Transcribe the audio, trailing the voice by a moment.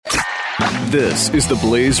This is the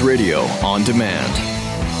Blaze Radio on demand.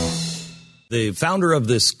 The founder of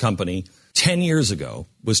this company 10 years ago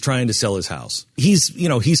was trying to sell his house. He's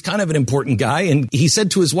kind of an important guy. And he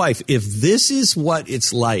said to his wife, if this is what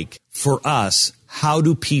it's like for us, how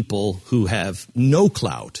do people who have no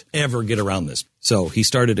clout ever get around this? So he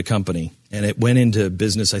started a company and it went into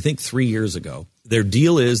business, I think 3 years ago. Their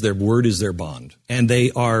deal is their word is their bond. And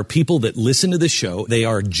they are people that listen to this show. They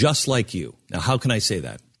are just like you. Now, how can I say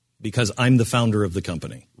that? Because I'm the founder of the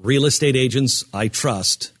company.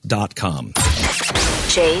 RealestateAgentsITrust.com.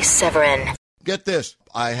 Jay Severin. Get this.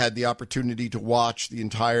 I had the opportunity to watch the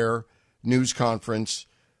entire news conference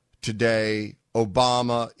today.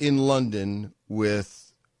 Obama in London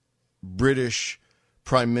with British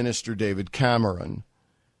Prime Minister David Cameron.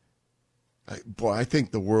 I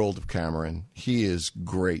think the world of Cameron. He is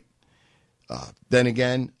great. Then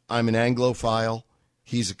again, I'm an Anglophile.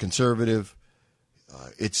 He's a conservative.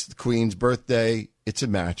 It's the Queen's birthday. It's a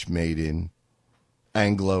match made in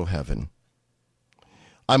Anglo heaven.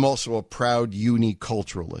 I'm also a proud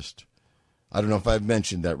uniculturalist. I don't know if I've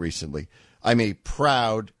mentioned that recently. I'm a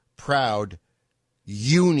proud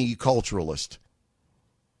uniculturalist.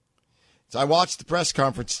 So I watched the press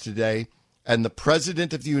conference today, and the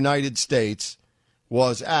President of the United States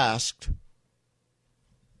was asked,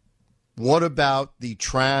 what about the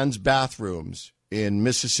trans bathrooms in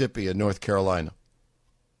Mississippi and North Carolina?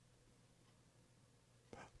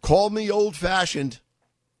 Call me old-fashioned.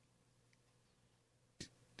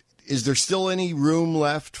 Is there still any room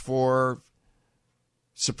left for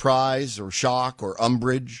surprise or shock or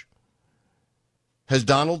umbrage? Has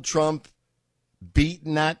Donald Trump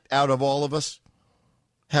beaten that out of all of us?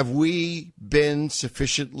 Have we been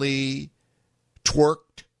sufficiently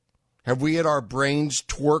twerked? Have we had our brains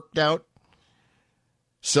twerked out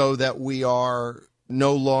so that we are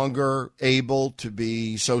no longer able to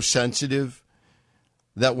be so sensitive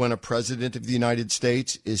that when a president of the United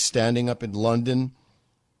States is standing up in London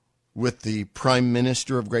with the Prime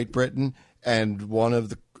Minister of Great Britain, and one of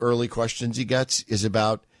the early questions he gets is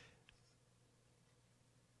about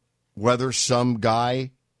whether some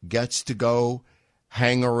guy gets to go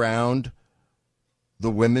hang around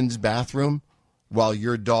the women's bathroom while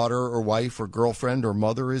your daughter or wife or girlfriend or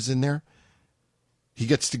mother is in there? He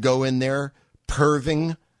gets to go in there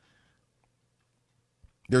perving.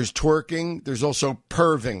 There's twerking. There's also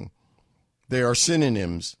perving. They are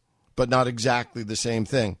synonyms, but not exactly the same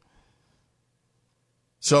thing.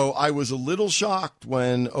 So I was a little shocked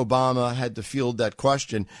when Obama had to field that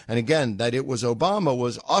question. And again, that it was Obama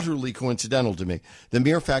was utterly coincidental to me. The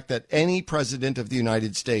mere fact that any president of the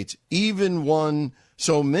United States, even one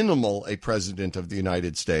so minimal a president of the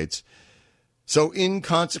United States, so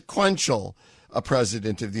inconsequential a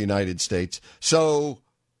president of the United States, so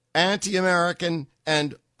anti-American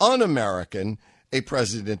and un-American a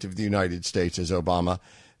president of the United States as Obama,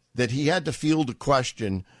 that he had to field a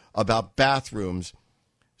question about bathrooms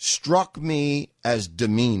struck me as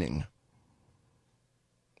demeaning.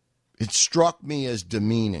 It struck me as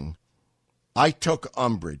demeaning. I took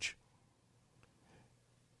umbrage.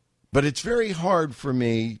 But it's very hard for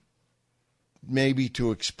me maybe to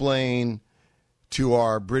explain to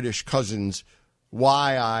our British cousins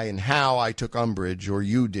why I and how I took umbrage, or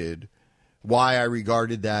you did, why I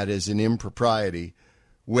regarded that as an impropriety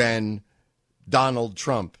when Donald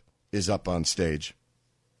Trump is up on stage.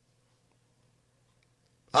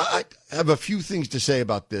 I have a few things to say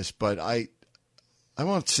about this, but I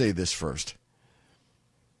want to say this first.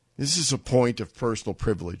 This is a point of personal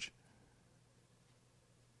privilege.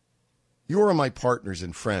 You are my partners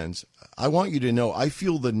and friends. I want you to know I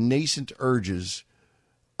feel the nascent urges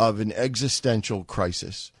of an existential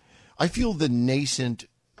crisis. I feel the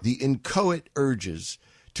inchoate urges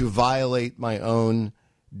to violate my own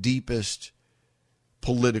deepest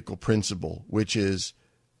political principle, which is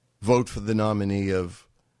vote for the nominee of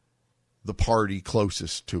the party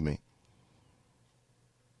closest to me.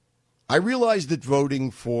 I realize that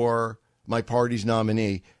voting for my party's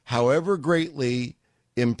nominee, however greatly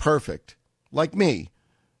imperfect, like me,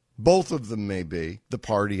 both of them may be, the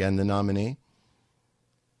party and the nominee,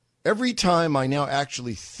 every time I now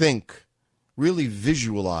actually think, really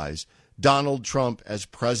visualize Donald Trump as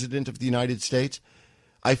president of the United States,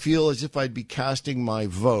 I feel as if I'd be casting my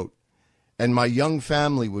vote and my young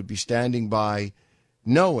family would be standing by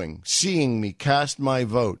knowing, seeing me cast my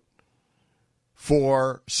vote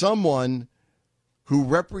for someone who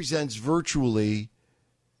represents virtually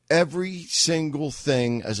every single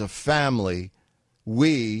thing as a family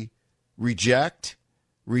we reject,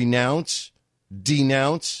 renounce,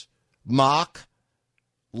 denounce, mock,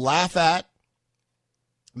 laugh at,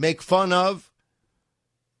 make fun of,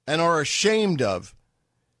 and are ashamed of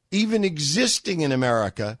even existing in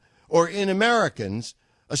America or in Americans,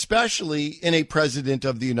 especially in a president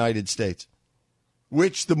of the United States,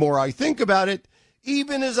 which the more I think about it,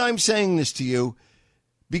 even as I'm saying this to you,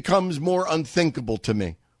 becomes more unthinkable to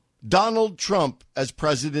me. Donald Trump as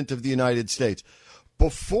president of the United States.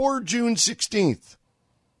 Before June 16th,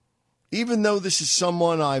 even though this is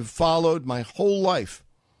someone I've followed my whole life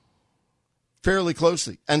fairly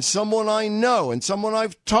closely, and someone I know and someone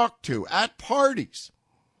I've talked to at parties.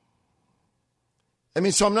 I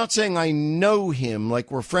mean, so I'm not saying I know him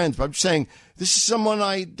like we're friends, but I'm saying this is someone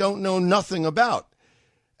I don't know nothing about.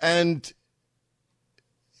 And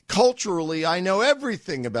culturally, I know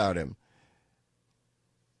everything about him.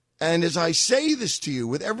 And as I say this to you,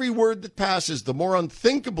 with every word that passes, the more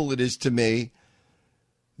unthinkable it is to me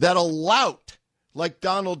that a lout like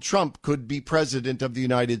Donald Trump could be president of the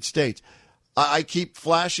United States. I keep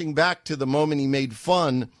flashing back to the moment he made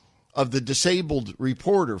fun of the disabled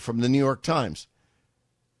reporter from the New York Times.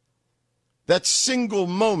 That single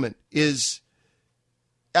moment is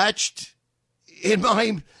etched in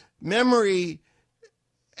my memory,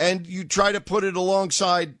 and you try to put it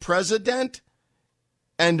alongside president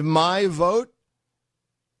and my vote,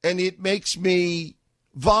 and it makes me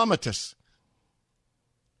vomitous.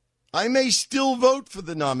 I may still vote for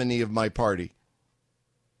the nominee of my party,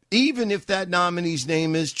 even if that nominee's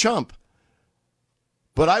name is Chump.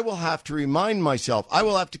 But I will have to remind myself, I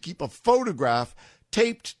will have to keep a photograph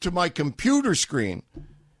taped to my computer screen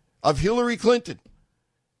of Hillary Clinton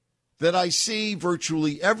that I see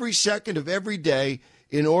virtually every second of every day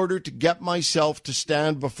in order to get myself to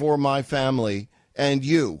stand before my family and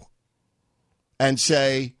you and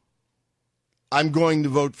say, I'm going to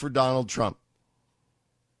vote for Donald Trump.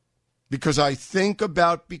 Because I think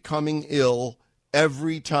about becoming ill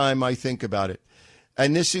every time I think about it.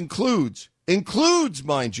 And this includes,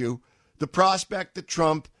 mind you, the prospect that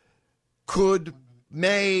Trump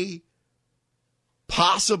may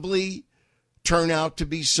possibly turn out to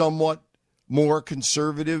be somewhat more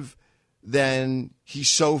conservative than he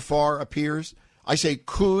so far appears. I say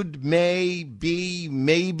could, may, be,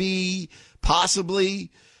 maybe,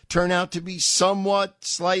 possibly turn out to be somewhat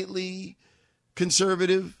slightly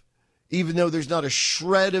conservative, even though there's not a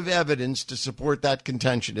shred of evidence to support that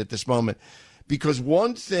contention at this moment. Because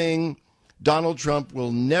one thing Donald Trump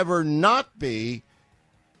will never not be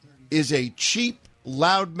is a cheap,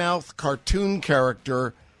 loudmouth cartoon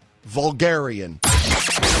character, vulgarian.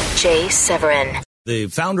 Jay Severin. The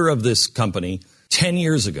founder of this company 10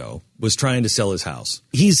 years ago was trying to sell his house.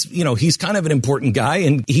 He's kind of an important guy.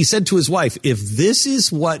 And he said to his wife, if this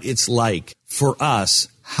is what it's like for us,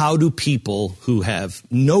 how do people who have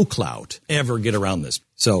no clout ever get around this?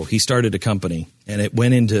 So he started a company and it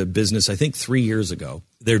went into business, I think 3 years ago.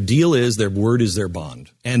 Their deal is their word is their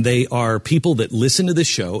bond. And they are people that listen to this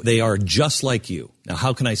show. They are just like you. Now,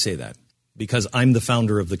 how can I say that? Because I'm the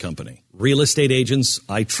founder of the company.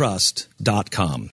 RealestateAgentsITrust.com.